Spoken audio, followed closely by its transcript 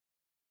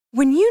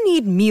When you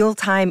need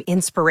mealtime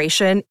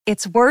inspiration,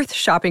 it's worth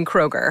shopping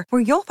Kroger,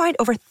 where you'll find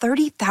over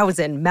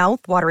 30,000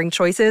 mouth-watering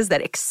choices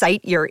that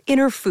excite your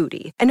inner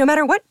foodie. And no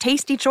matter what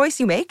tasty choice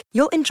you make,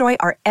 you'll enjoy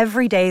our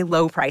everyday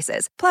low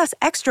prices, plus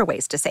extra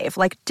ways to save,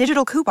 like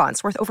digital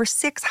coupons worth over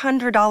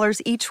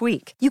 $600 each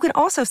week. You can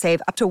also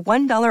save up to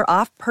 $1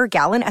 off per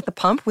gallon at the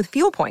pump with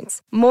fuel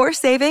points. More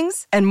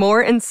savings and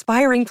more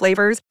inspiring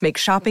flavors make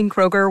shopping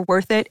Kroger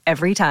worth it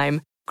every time.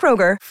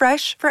 Kroger,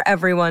 fresh for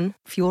everyone.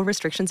 Fuel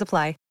restrictions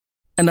apply.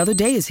 Another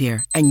day is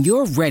here, and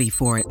you're ready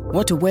for it.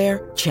 What to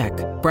wear? Check.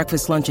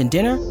 Breakfast, lunch, and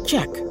dinner?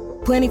 Check.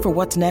 Planning for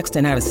what's next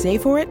and how to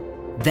save for it?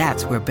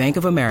 That's where Bank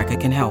of America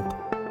can help.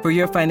 For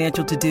your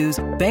financial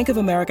to-dos, Bank of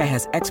America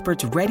has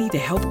experts ready to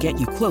help get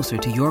you closer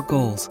to your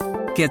goals.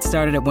 Get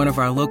started at one of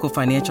our local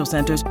financial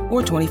centers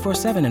or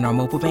 24/7 in our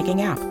mobile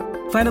banking app.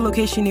 Find a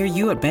location near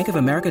you at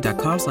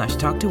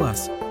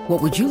bankofamerica.com/talktous.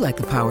 What would you like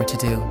the power to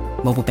do?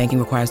 Mobile banking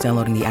requires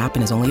downloading the app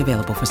and is only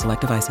available for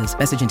select devices.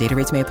 Message and data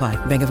rates may apply.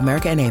 Bank of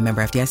America N.A.,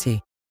 member FDIC.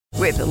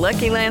 With the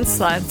Lucky Land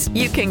Slots,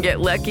 you can get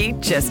lucky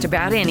just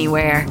about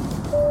anywhere.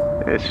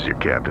 This is your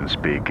captain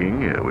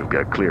speaking. We've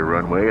got clear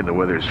runway and the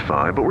weather's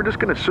fine, but we're just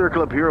going to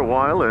circle up here a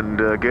while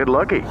and get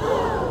lucky.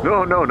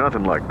 No,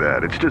 nothing like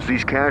that. It's just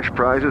these cash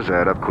prizes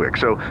add up quick.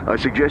 So I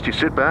suggest you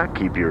sit back,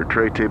 keep your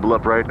tray table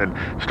upright, and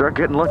start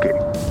getting lucky.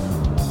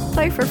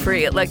 Play for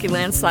free at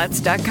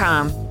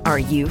LuckyLandSlots.com. Are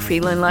you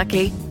feeling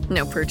lucky?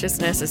 No purchase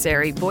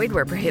necessary. Void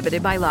where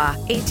prohibited by law.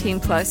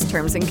 18 plus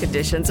terms and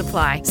conditions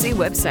apply. See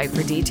website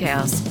for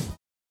details.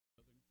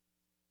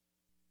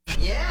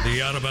 Yeah.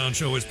 The Out of Bounds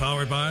Show is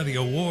powered by the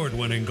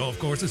award-winning golf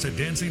courses at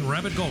Dancing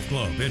Rabbit Golf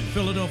Club in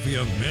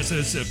Philadelphia,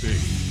 Mississippi.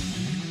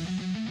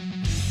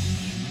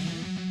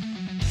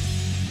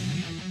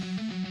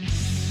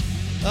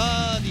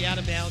 The Out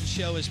of Bounds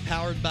Show is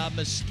powered by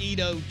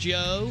Mosquito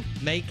Joe.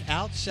 Make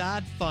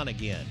outside fun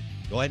again.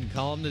 Go ahead and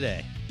call them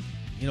today.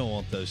 You don't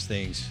want those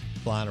things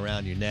flying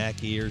around your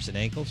neck, ears, and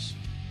ankles.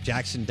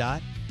 Jackson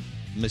Dot,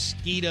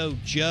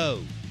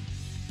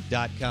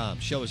 MosquitoJoe.com.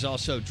 Show is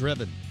also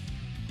driven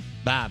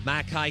by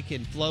Mac Hike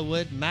in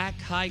Flowood.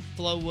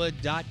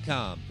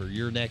 MacHikeFlowood.com for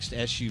your next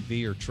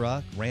SUV or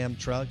truck. Ram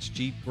trucks,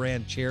 Jeep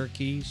Grand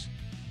Cherokees,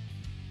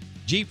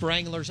 Jeep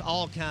Wranglers,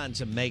 all kinds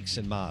of makes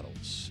and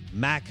models.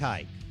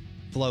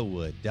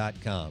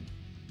 MacHikeFlowood.com.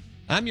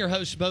 I'm your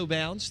host, Bo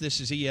Bounds. This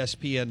is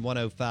ESPN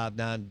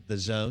 1059 The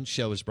Zone.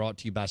 Show is brought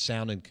to you by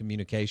Sound and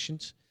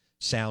Communications,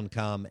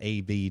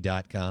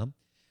 SoundcomAV.com.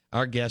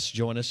 Our guests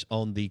join us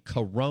on the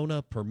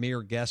Corona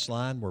Premier Guest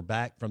Line. We're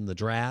back from the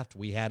draft.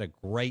 We had a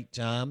great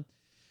time.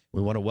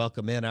 We want to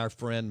welcome in our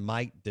friend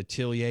Mike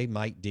Detillier,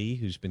 Mike D.,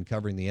 who's been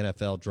covering the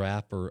NFL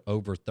draft for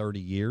over 30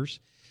 years.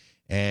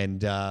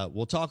 And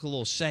we'll talk a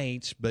little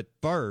Saints, but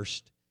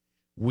first,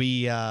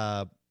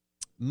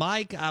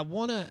 Mike, I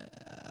want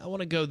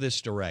to go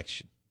this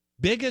direction.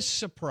 Biggest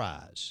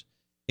surprise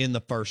in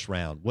the first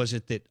round, was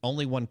it that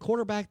only one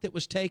quarterback that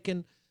was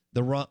taken,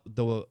 the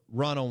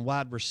run on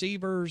wide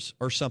receivers,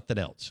 or something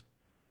else?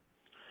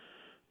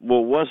 Well,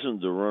 it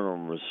wasn't the run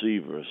on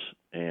receivers,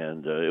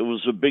 and it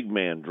was a big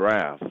man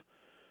draft.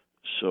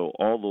 So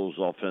all those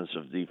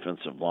offensive,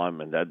 defensive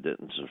linemen, that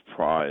didn't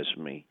surprise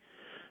me.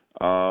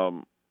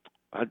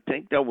 I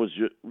think that was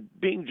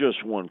being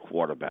just one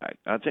quarterback.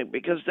 I think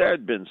because there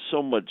had been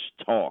so much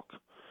talk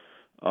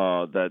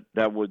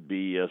that would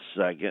be a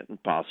second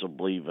and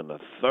possibly even a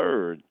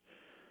third,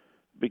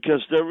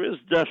 because there is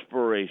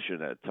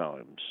desperation at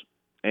times,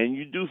 and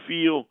you do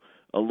feel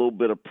a little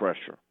bit of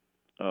pressure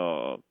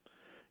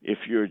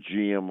if you're a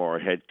GM or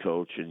a head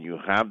coach and you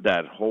have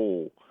that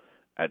hole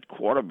at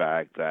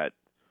quarterback that,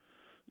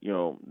 you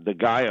know, the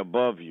guy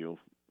above you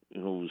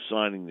who's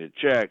signing the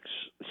checks,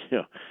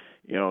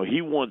 you know,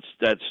 he wants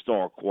that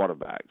star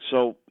quarterback.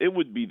 So it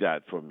would be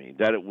that for me,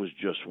 that it was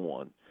just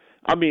one.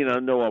 I mean, I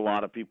know a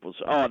lot of people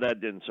say, oh,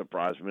 that didn't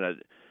surprise me.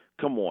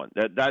 Come on,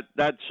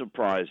 that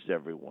surprised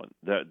everyone.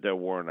 That there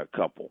weren't a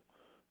couple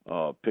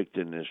picked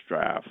in this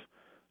draft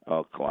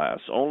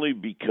class, only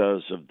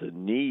because of the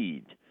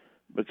need.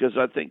 Because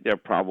I think there are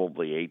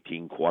probably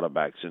 18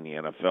 quarterbacks in the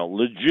NFL,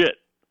 legit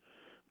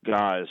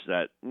guys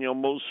that, you know,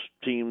 most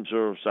teams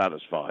are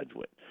satisfied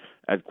with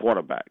at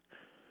quarterback.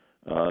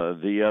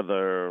 The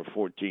other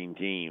 14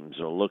 teams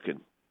are looking,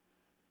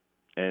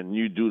 and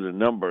you do the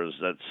numbers,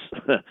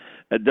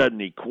 that doesn't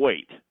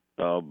equate.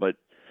 But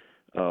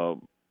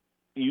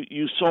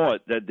you saw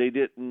it, that they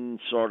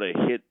didn't sort of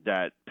hit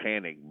that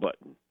panic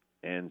button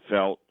and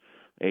felt,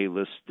 hey,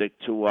 let's stick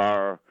to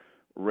our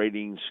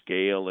rating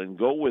scale and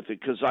go with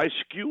it, because I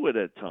skew it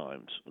at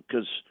times,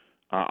 because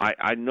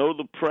I know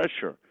the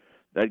pressure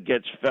that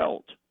gets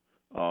felt.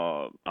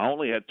 I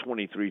only had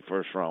 23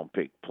 first-round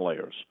pick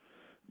players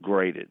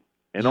graded,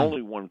 and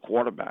only one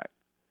quarterback.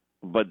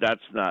 But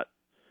that's not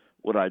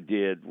what I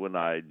did when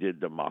I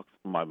did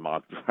my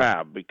mock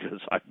draft, because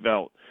I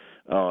felt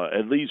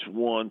at least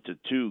 1 to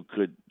 2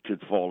 could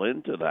fall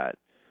into that,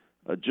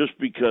 just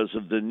because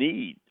of the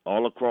need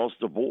all across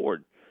the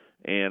board.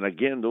 And,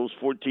 again, those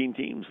 14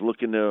 teams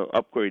looking to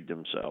upgrade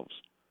themselves.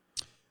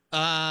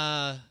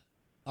 All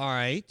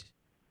right.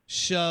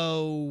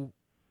 So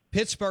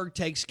Pittsburgh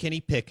takes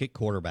Kenny Pickett,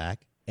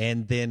 quarterback,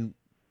 and then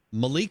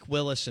Malik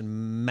Willis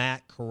and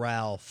Matt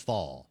Corral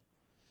fall.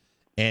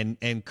 And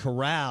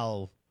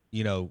Corral,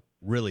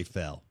 really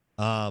fell.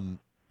 First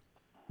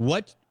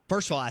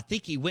of all, I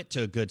think he went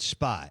to a good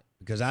spot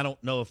because I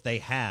don't know if they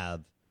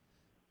have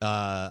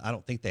I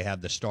don't think they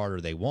have the starter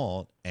they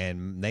want,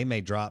 and they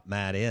may drop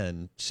Matt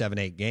in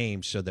 7-8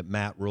 games so that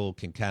Matt Rule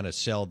can kind of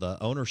sell the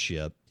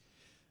ownership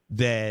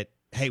that,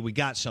 hey, we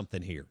got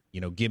something here.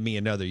 Give me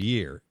another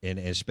year, and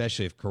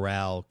especially if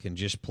Corral can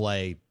just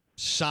play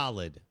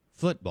solid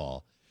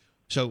football.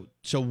 So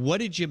what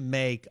did you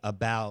make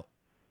about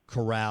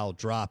Corral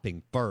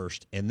dropping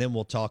first, and then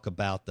we'll talk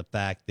about the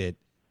fact that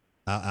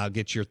I'll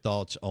get your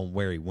thoughts on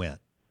where he went.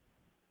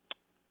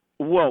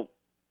 Well,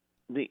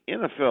 the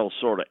NFL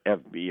sort of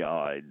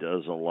FBI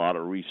does a lot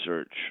of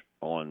research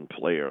on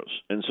players,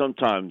 and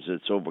sometimes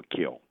it's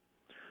overkill.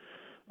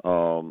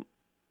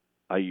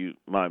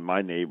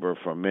 My neighbor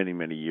for many,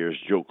 many years,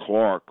 Joe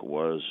Clark,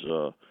 was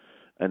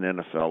an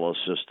NFL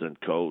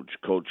assistant coach,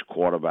 coached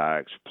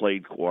quarterbacks,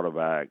 played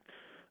quarterback.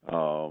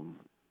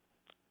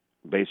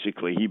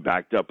 Basically, he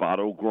backed up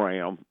Otto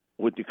Graham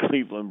with the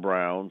Cleveland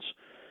Browns,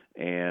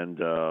 and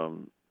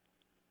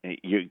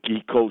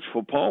he coached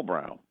for Paul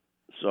Brown.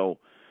 So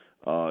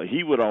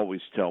he would always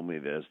tell me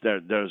this.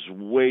 There's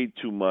way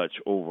too much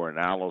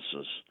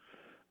over-analysis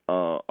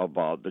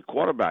about the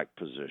quarterback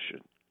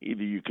position.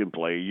 Either you can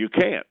play or you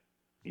can't,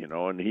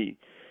 and he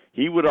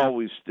would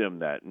always stem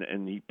that,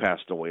 and he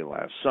passed away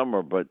last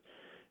summer, but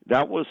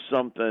that was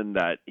something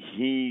that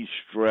he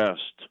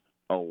stressed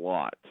a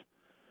lot,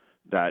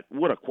 that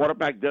a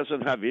quarterback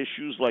doesn't have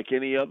issues like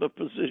any other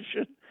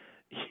position,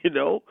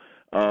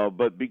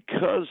 but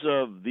because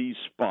of the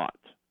spot,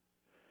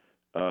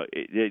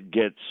 it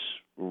gets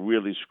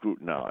really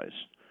scrutinized.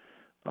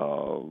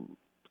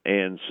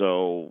 And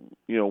so,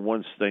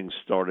 once things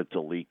started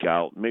to leak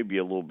out, maybe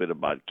a little bit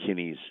about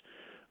Kenny's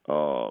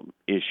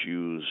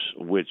issues,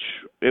 which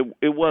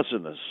it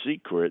wasn't a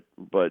secret,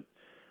 but,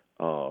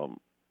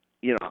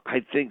 I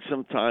think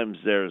sometimes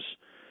there's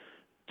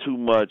too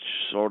much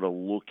sort of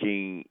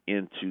looking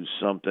into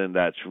something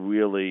that's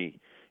really,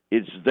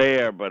 it's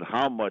there, but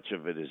how much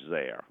of it is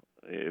there,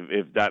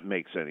 if that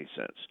makes any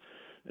sense.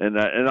 And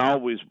I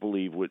always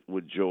believe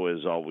what Joe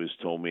has always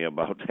told me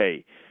about,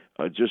 hey,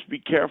 just be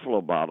careful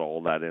about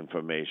all that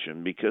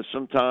information, because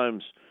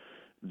sometimes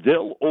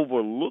they'll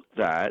overlook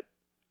that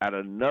at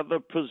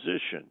another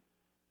position.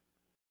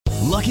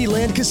 Lucky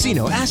Land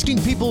Casino,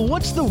 asking people,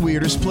 what's the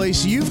weirdest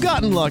place you've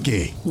gotten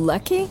lucky?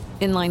 Lucky?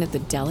 In line at the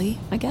deli,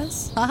 I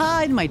guess?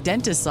 Aha, in my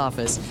dentist's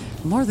office.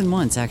 More than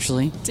once,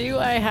 actually. Do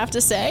I have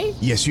to say?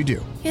 Yes, you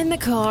do. In the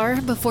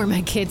car before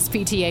my kids'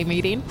 PTA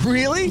meeting.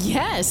 Really?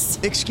 Yes.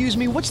 Excuse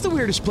me, what's the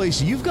weirdest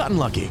place you've gotten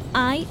lucky?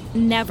 I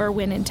never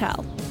win and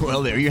tell.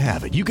 Well, there you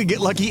have it. You can get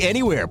lucky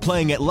anywhere,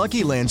 playing at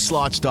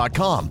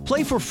LuckyLandSlots.com.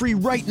 Play for free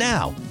right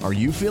now. Are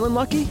you feeling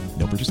lucky?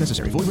 No purchase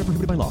necessary. Void where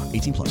prohibited by law.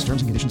 18+.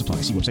 Terms and conditions apply.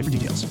 See website for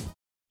details.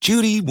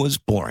 Judy was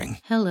boring.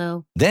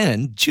 Hello.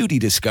 Then Judy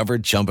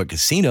discovered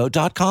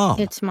ChumbaCasino.com.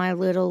 It's my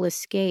little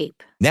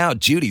escape. Now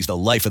Judy's the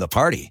life of the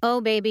party. Oh,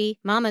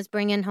 baby, mama's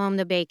bringing home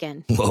the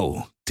bacon.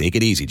 Whoa, take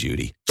it easy,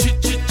 Judy.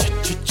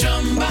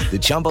 The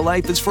Chumba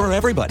life is for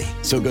everybody.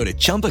 So go to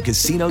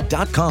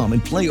ChumbaCasino.com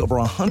and play over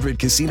 100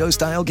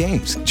 casino-style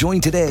games. Join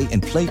today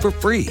and play for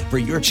free for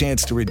your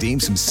chance to redeem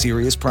some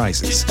serious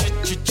prizes.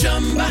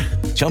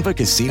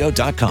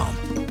 ChumbaCasino.com.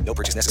 No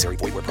purchase necessary.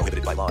 Void where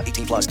prohibited by law.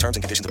 18+. Terms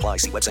and conditions apply.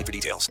 See website for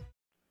details.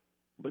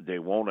 But they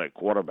won't at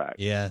quarterback.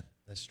 Yeah,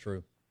 that's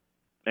true.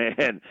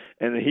 And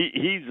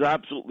he's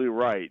absolutely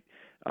right.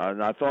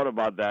 And I thought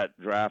about that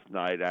draft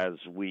night as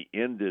we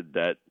ended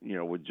that,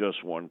 with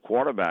just one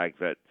quarterback,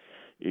 that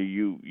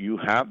you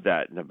have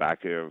that in the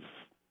back of,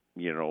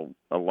 a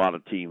lot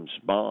of teams'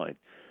 mind,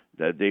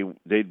 that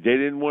they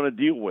didn't want to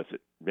deal with it.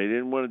 They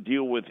didn't want to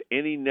deal with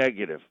any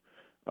negative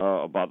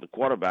about the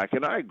quarterback.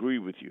 And I agree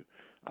with you.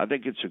 I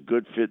think it's a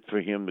good fit for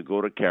him to go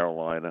to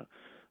Carolina.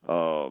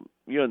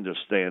 You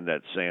understand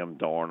that Sam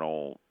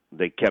Darnold,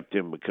 they kept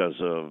him because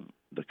of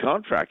the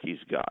contract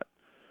he's got.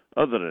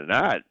 Other than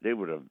that, they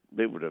would have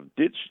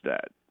ditched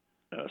that.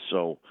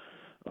 So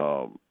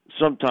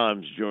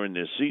sometimes during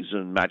this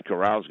season, Matt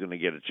Corral's going to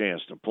get a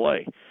chance to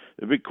play.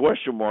 The big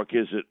question mark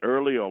is it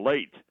early or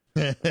late?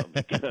 I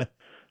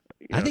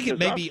think it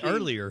may be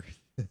earlier.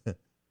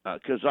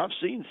 Because I've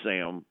seen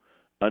Sam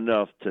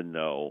enough to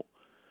know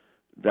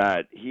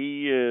that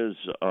he is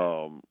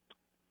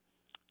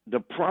the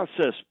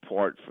process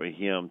part for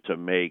him to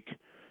make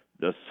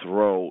the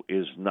throw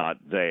is not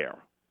there.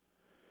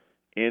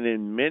 And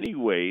in many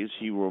ways,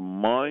 he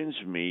reminds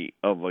me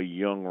of a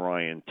young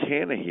Ryan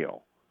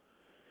Tannehill,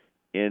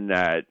 in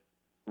that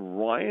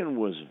Ryan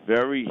was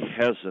very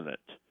hesitant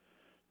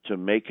to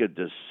make a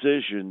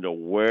decision to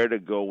where to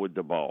go with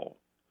the ball.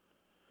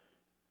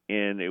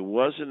 And it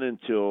wasn't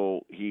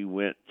until he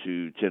went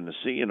to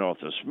Tennessee and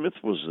Arthur Smith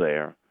was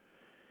there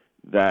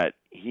that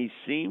he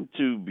seemed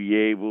to be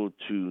able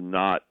to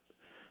not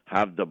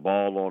have the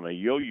ball on a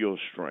yo-yo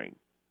string.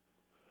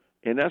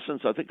 In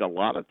essence, I think a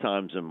lot of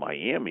times in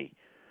Miami,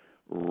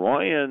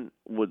 Ryan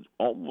was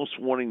almost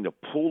wanting to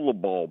pull the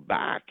ball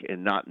back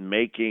and not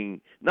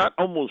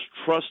almost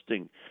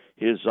trusting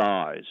his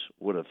eyes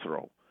with a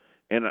throw.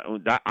 And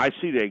I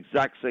see the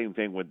exact same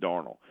thing with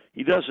Darnold.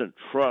 He doesn't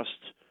trust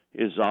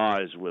his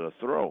eyes with a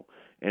throw.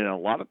 And a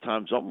lot of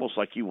times almost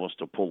like he wants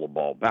to pull the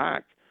ball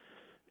back.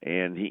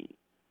 And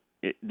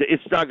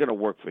it's not going to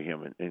work for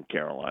him in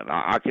Carolina.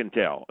 I can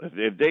tell.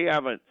 If they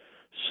haven't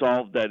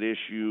solved that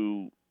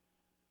issue,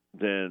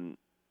 then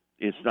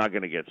it's not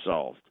going to get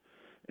solved.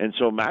 And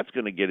so Matt's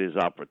going to get his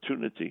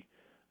opportunity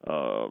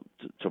to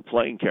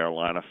play in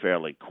Carolina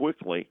fairly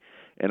quickly.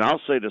 And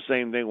I'll say the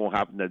same thing will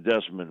happen to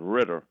Desmond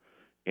Ridder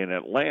in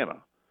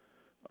Atlanta.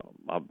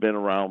 I've been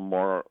around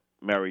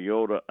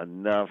Mariota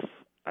enough.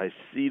 I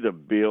see the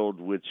build,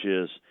 which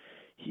is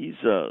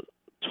he's a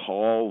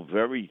tall,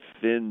 very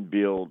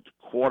thin-build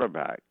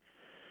quarterback.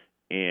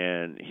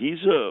 And he's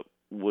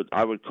what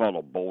I would call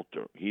a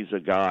bolter. He's a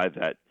guy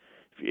that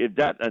if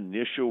that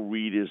initial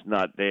read is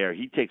not there,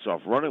 he takes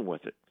off running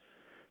with it.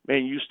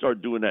 Man, you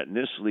start doing that in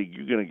this league,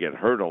 you're going to get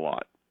hurt a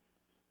lot.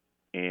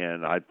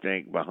 And I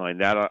think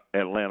behind that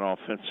Atlanta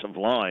offensive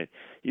line,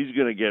 he's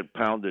going to get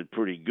pounded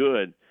pretty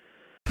good.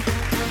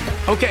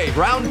 Okay,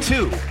 round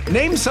two.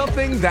 Name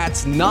something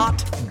that's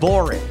not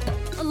boring.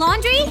 A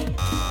laundry?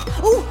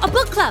 Ooh, a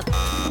book club.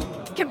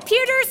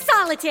 Computer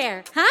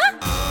solitaire, huh?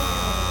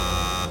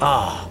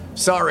 Ah,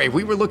 sorry,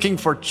 we were looking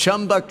for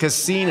Chumba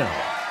Casino.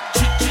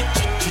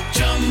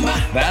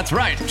 That's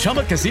right.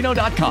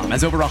 ChumbaCasino.com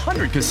has over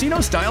 100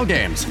 casino-style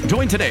games.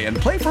 Join today and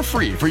play for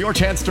free for your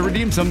chance to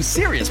redeem some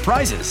serious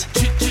prizes.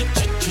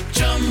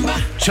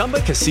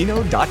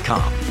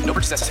 ChumbaCasino.com. No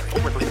purchase necessary.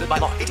 Void where prohibited by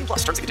law. 18+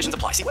 terms and conditions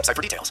apply. See website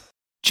for details.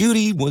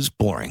 Judy was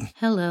boring.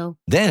 Hello.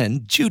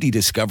 Then Judy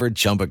discovered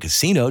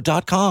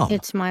ChumbaCasino.com.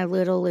 It's my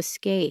little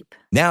escape.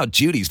 Now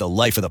Judy's the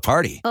life of the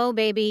party. Oh,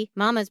 baby,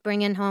 mama's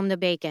bringing home the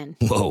bacon.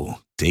 Whoa,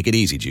 take it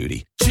easy,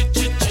 Judy.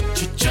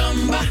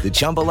 The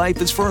Chumba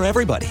life is for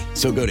everybody.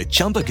 So go to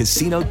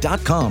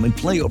ChumbaCasino.com and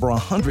play over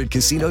 100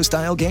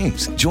 casino-style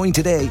games. Join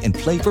today and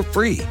play for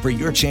free for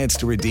your chance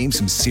to redeem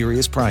some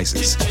serious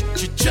prizes.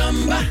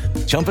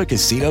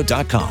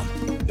 ChumbaCasino.com.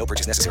 No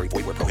purchase necessary.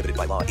 Void where prohibited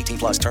by law.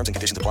 18+ terms and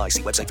conditions apply.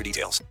 See website for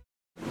details.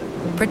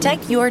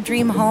 Protect your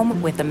dream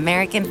home with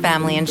American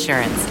Family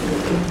Insurance.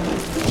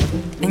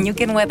 And you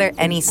can weather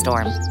any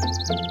storm.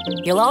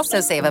 You'll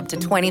also save up to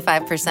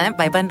 25%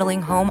 by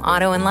bundling home,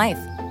 auto, and life.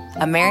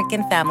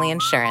 American Family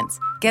Insurance.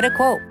 Get a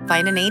quote.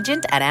 Find an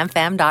agent at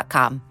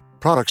amfam.com.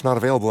 Products not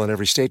available in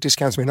every state.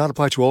 Discounts may not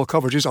apply to all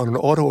coverages on an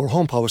auto or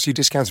home policy.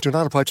 Discounts do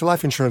not apply to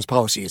life insurance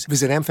policies.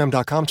 Visit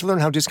amfam.com to learn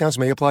how discounts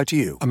may apply to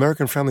you.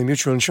 American Family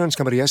Mutual Insurance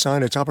Company, SI,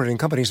 and its operating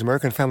companies,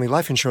 American Family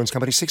Life Insurance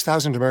Company,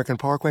 6000 American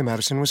Parkway,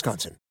 Madison,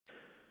 Wisconsin.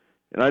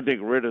 And I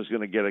think Ritter's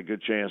going to get a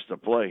good chance to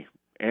play.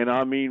 And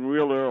I mean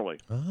real early.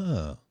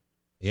 Oh.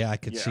 Yeah, I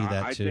could see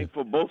that too. I think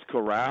for both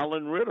Corral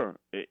and Ridder,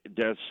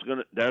 there's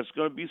going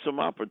to be some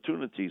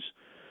opportunities.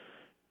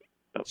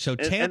 So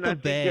Tampa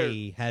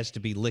Bay has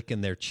to be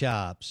licking their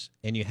chops,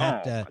 and you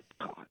have to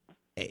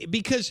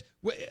because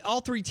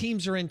all three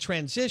teams are in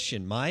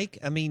transition, Mike.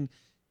 I mean,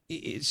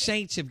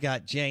 Saints have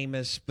got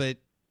Jameis, but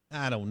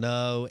I don't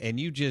know. And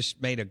you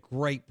just made a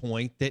great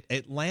point that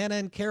Atlanta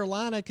and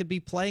Carolina could be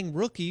playing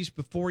rookies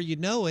before you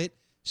know it,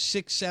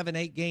 6, 7,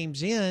 8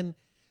 games in.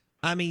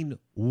 I mean,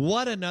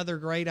 what another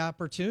great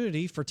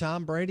opportunity for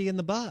Tom Brady and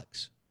the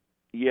Bucs.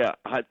 Yeah,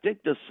 I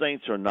think the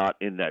Saints are not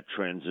in that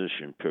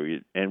transition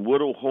period. And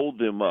what will hold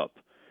them up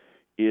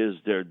is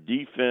their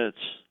defense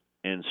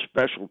and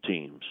special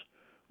teams,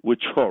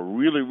 which are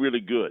really, really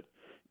good.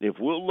 If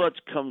Will Lutz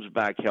comes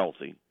back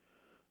healthy,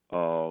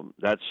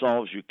 that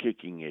solves your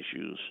kicking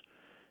issues.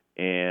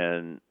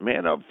 And,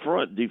 man, up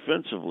front,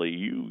 defensively,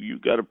 you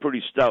got a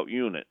pretty stout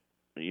unit,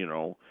 you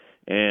know.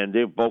 And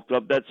they've bulked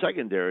up that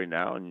secondary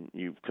now, and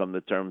you've come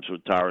to terms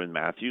with Tyrann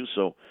Mathieu,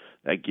 so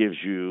that gives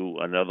you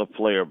another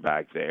player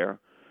back there.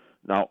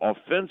 Now,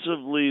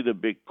 offensively, the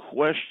big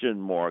question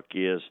mark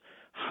is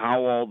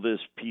how all this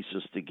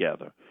pieces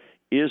together.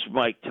 Is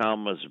Mike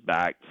Thomas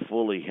back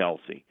fully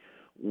healthy?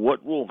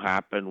 What will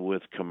happen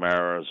with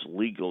Kamara's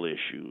legal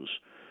issues?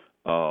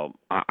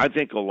 I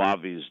think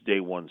Olave's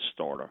day one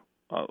starter.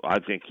 I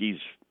think he's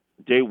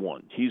day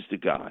one. He's the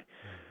guy.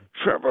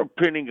 Trevor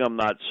Penning, I'm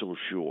not so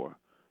sure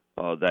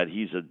that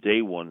he's a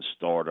day one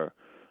starter.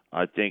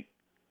 I think,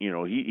 you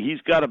know,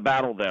 he's got a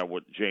battle there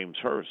with James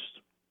Hurst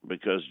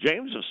because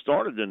James has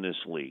started in this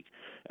league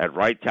at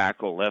right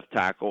tackle, left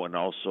tackle, and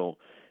also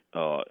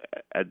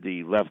at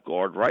the left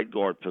guard, right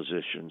guard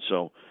position.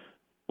 So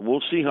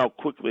we'll see how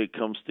quickly it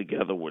comes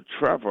together with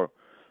Trevor.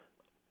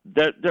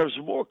 There's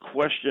more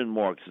question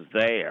marks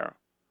there,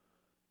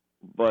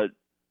 but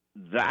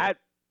that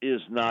is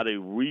not a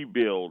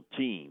rebuild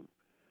team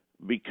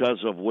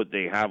because of what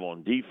they have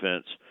on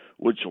defense,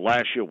 which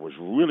last year was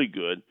really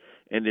good,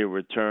 and they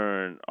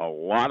return a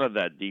lot of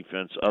that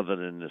defense other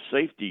than the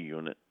safety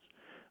unit.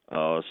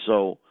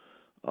 So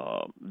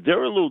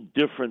they're a little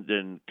different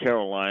than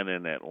Carolina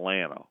and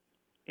Atlanta,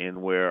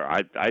 in where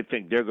I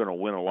think they're going to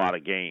win a lot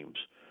of games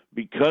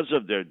because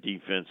of their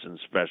defense and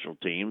special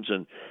teams.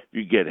 And if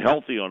you get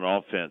healthy on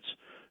offense,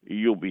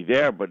 you'll be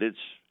there. But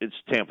it's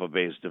Tampa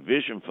Bay's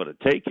division for the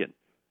taking.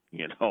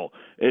 You know,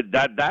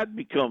 that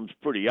becomes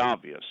pretty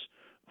obvious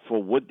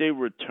for what they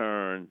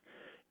return,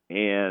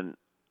 and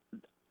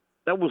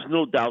there was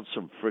no doubt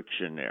some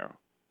friction there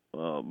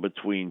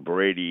between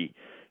Brady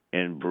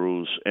and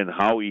Bruce and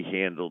how he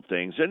handled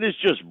things. And it's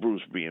just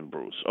Bruce being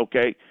Bruce,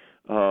 okay?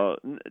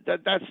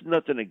 That's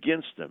nothing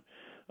against him.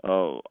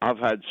 I've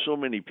had so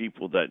many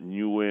people that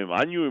knew him.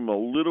 I knew him a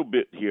little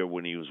bit here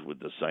when he was with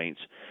the Saints,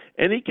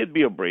 and he could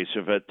be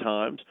abrasive at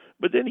times,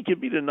 but then he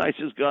could be the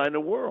nicest guy in the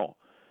world.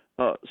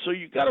 So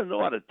you got to know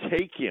how to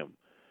take him.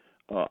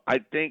 I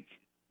think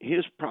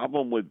his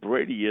problem with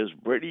Brady is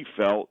Brady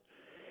felt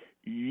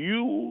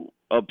you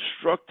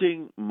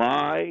obstructing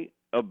my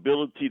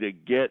ability to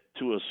get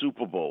to a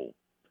Super Bowl.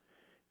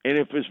 And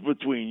if it's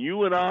between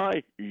you and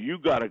I, you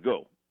got to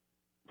go.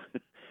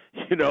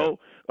 You know,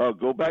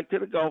 go back to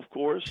the golf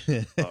course,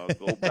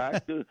 go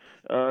back to,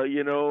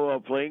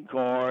 playing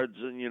cards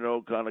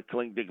and, kind of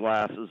clink the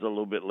glasses a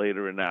little bit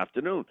later in the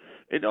afternoon.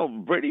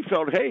 Brady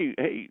felt,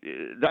 hey,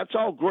 that's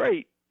all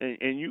great,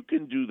 and you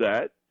can do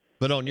that.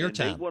 But on your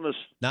time,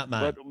 not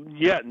mine.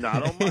 But,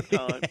 not on my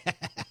time.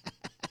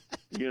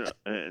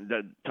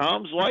 And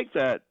Tom's like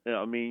that.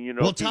 I mean,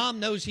 Well, Tom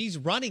knows he's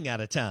running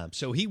out of time,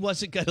 so he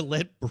wasn't going to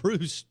let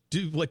Bruce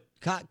do what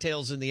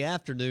cocktails in the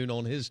afternoon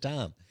on his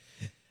time.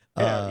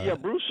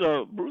 Bruce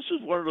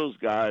is one of those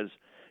guys.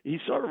 He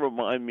sort of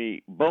reminded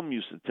me. Bum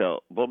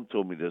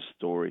told me this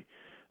story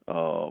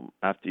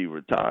after he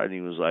retired. And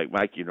he was like,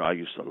 Mike, I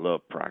used to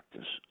love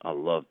practice. I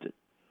loved it.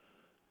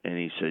 And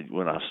he said,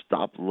 when I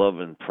stopped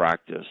loving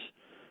practice,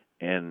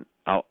 and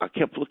I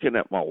kept looking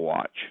at my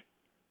watch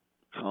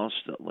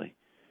constantly.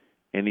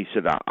 And he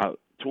said, I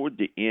toward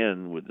the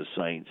end with the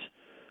Saints,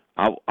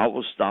 I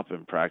was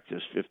stopping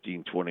practice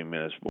 15, 20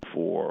 minutes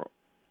before,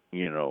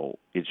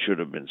 it should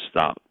have been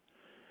stopped.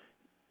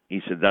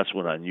 He said, that's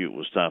when I knew it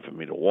was time for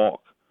me to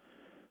walk.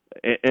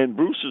 And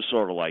Bruce is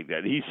sort of like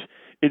that.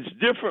 It's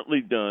differently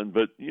done,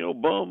 but,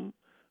 Bum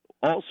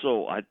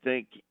also, I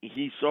think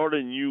he sort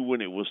of knew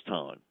when it was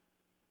time.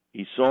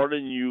 He sort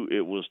of knew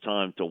it was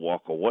time to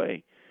walk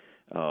away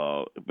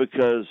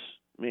because,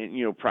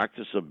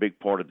 practice is a big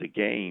part of the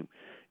game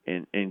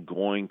and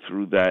going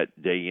through that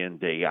day in,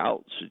 day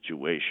out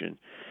situation.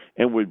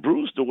 And with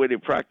Bruce, the way they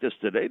practice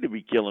today, to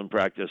be killing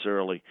practice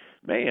early,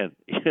 man,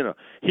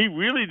 he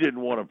really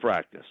didn't want to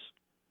practice.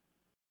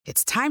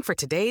 It's time for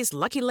today's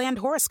Lucky Land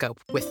horoscope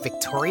with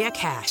Victoria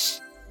Cash.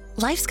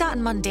 Life's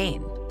gotten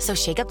mundane, so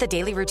shake up the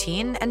daily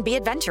routine and be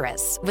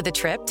adventurous with a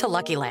trip to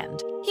Lucky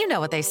Land. You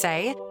know what they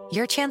say,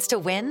 your chance to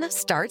win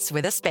starts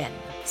with a spin.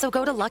 So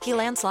go to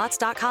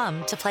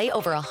LuckyLandSlots.com to play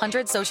over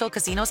 100 social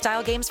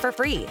casino-style games for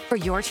free for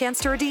your chance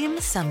to redeem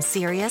some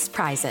serious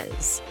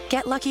prizes.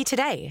 Get lucky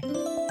today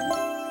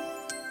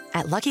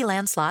at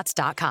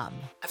LuckyLandSlots.com.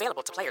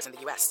 Available to players in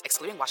the U.S.,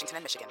 excluding Washington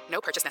and Michigan. No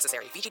purchase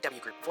necessary.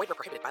 VGW Group. Void where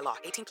prohibited by law.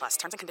 18+.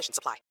 Terms and conditions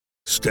apply.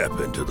 Step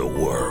into the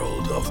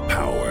world of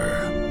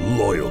power,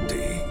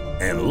 loyalty,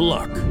 and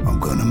luck. I'm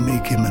gonna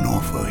make him an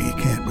offer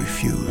he can't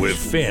refuse. With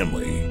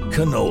family,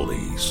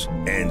 cannolis,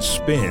 and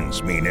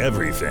spins mean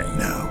everything.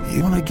 Now,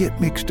 you wanna get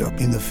mixed up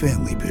in the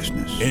family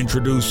business.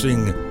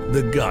 Introducing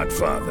The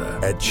Godfather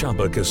at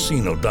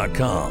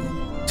ChumbaCasino.com.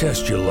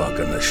 Test your luck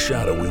in the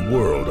shadowy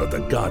world of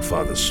The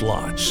Godfather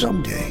slot.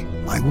 Someday,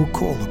 I will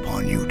call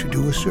upon you to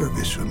do a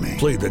service for me.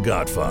 Play The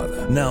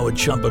Godfather, now at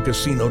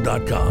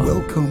ChumbaCasino.com.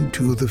 Welcome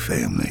to the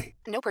family.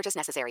 No purchase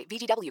necessary.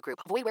 VGW Group.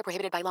 Void where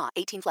prohibited by law.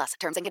 18+.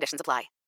 Terms and conditions apply.